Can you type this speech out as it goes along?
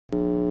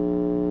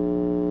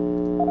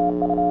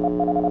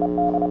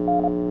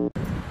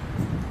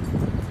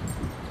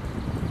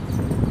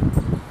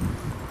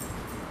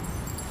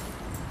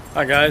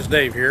Hi guys,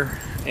 Dave here,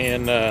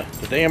 and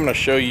today I'm going to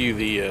show you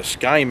the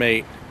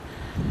SkyMate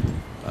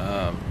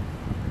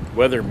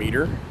weather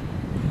meter.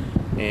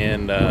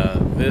 And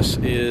this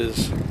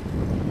is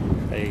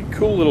a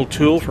cool little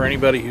tool for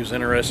anybody who's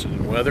interested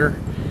in weather,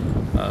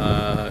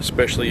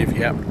 especially if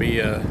you happen to be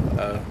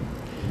a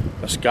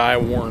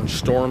sky-warned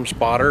storm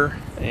spotter.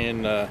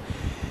 And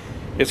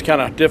it's kind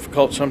of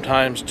difficult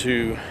sometimes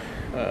to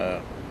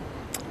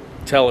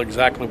tell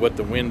exactly what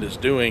the wind is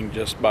doing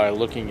just by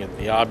looking at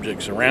the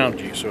objects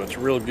around you. So it's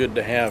real good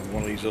to have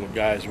one of these little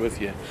guys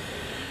with you.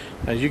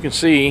 As you can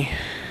see,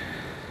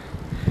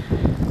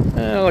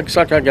 looks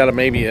like I got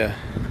maybe a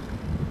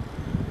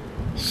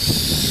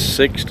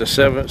 6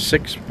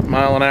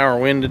 mile an hour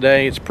wind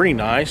today. It's pretty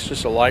nice,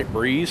 just a light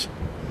breeze.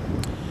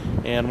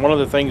 And one of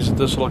the things that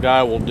this little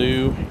guy will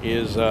do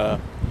is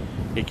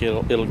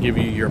it'll give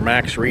you your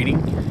max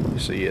reading. You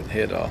see it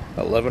hit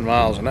 11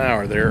 miles an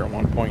hour there at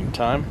one point in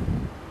time.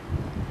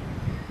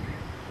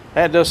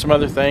 It does some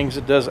other things.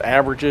 It does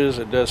averages,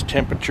 it does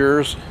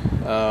temperatures,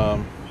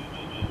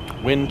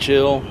 wind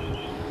chill,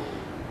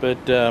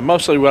 but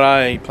mostly what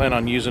I plan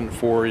on using it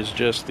for is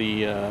just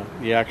the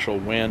actual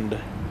wind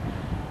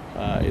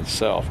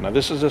itself. Now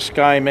this is a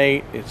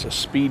SkyMate. It's a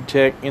Speed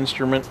Tech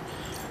instrument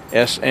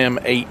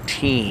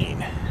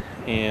SM18,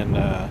 and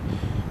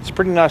it's a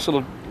pretty nice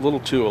little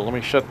tool. Let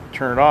me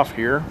turn it off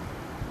here.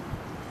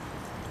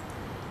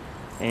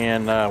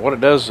 And what it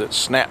does is it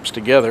snaps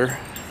together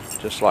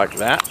just like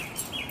that,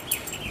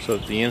 so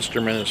that the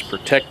instrument is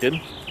protected.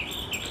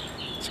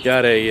 It's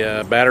got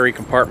a battery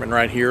compartment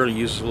right here. It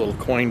uses a little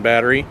coin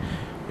battery.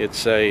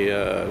 It's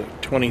a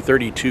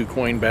 2032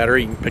 coin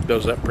battery. You can pick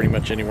those up pretty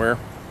much anywhere.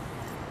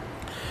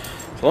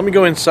 So let me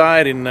go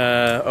inside and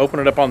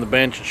open it up on the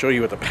bench and show you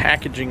what the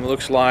packaging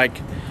looks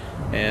like,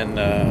 and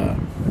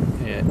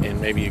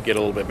maybe you get a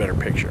little bit better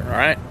picture. All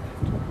right,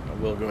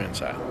 we'll go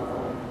inside.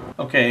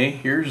 Okay,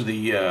 here's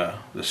the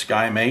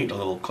SkyMate, a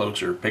little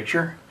closer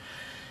picture.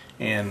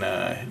 And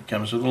it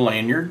comes with a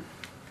lanyard,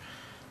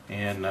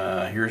 and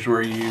here's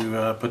where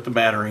you put the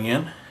battery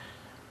in,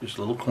 just a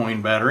little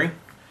coin battery.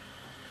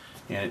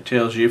 And it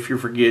tells you, if you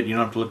forget, you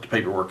don't have to look the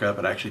paperwork up,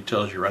 it actually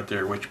tells you right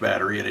there which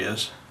battery it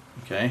is.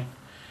 Okay,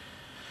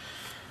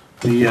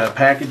 the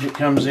package it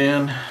comes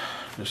in,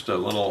 just a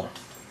little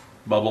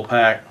bubble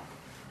pack.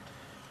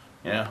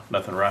 Yeah,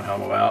 nothing to write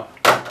home about,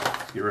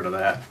 get rid of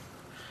that.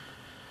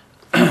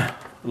 A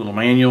little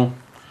manual.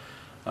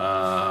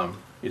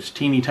 It's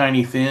teeny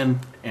tiny thin,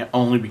 and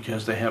only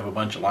because they have a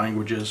bunch of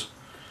languages,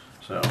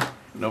 so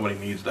nobody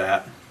needs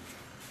that.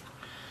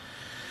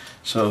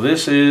 So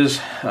this is,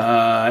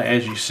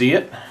 as you see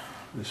it,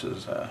 this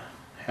is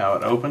how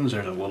it opens.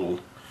 There's a little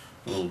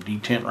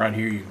detent right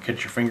here you can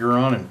catch your finger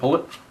on and pull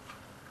it.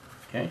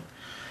 Okay,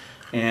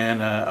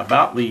 and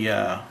about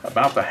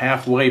the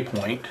halfway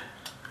point,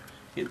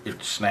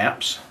 it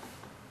snaps.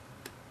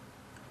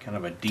 Kind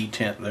of a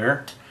detent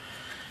there,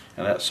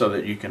 and that's so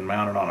that you can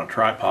mount it on a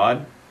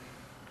tripod.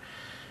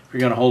 If you're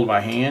going to hold it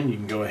by hand, you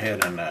can go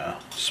ahead and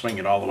swing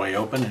it all the way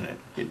open, and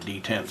it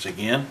detents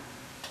again.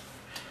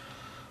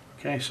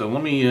 Okay, so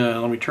let me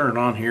turn it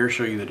on here,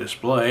 show you the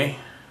display.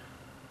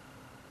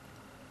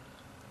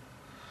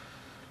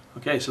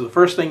 Okay, so the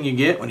first thing you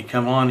get when you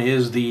come on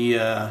is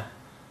the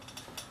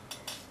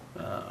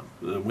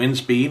wind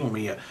speed. Let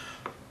me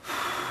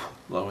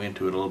blow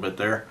into it a little bit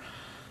there,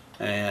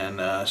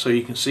 and so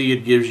you can see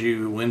it gives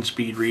you wind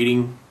speed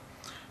reading.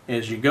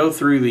 As you go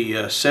through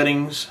the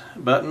settings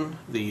button,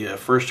 the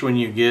first one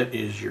you get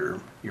is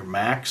your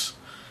max.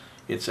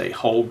 It's a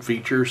hold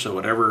feature, so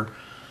whatever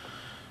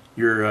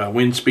your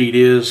wind speed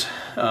is,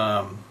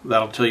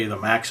 that'll tell you the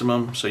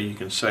maximum. So you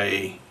can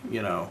say,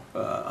 you know,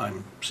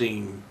 I'm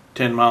seeing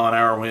 10 mile an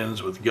hour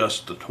winds with gusts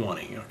to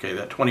 20. Okay,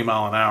 that 20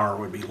 mile an hour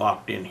would be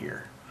locked in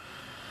here.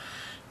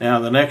 Now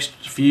the next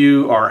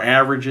few are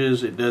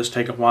averages. It does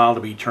take a while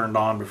to be turned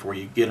on before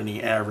you get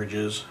any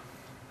averages.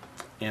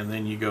 And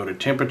then you go to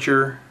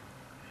temperature,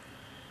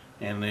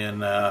 and then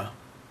the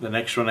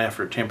next one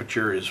after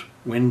temperature is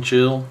wind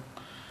chill.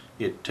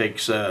 It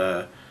takes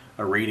a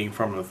reading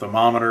from the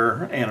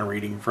thermometer and a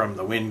reading from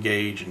the wind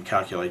gauge and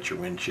calculates your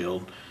wind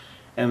chill,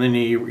 and then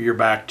you're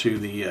back to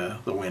the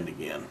wind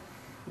again.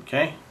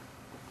 Okay,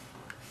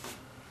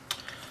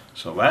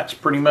 so that's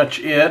pretty much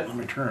it. Let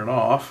me turn it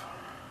off.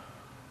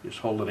 Just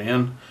hold it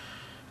in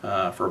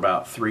for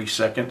about 3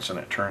 seconds and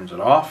it turns it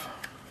off.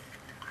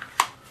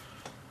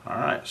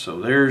 Alright, so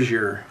there's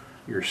your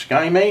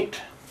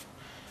SkyMate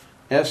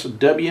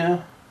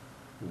SW18.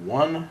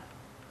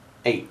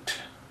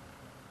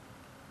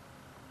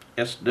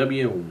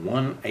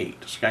 SW18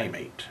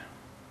 SkyMate.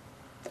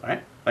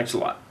 Alright, thanks a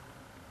lot.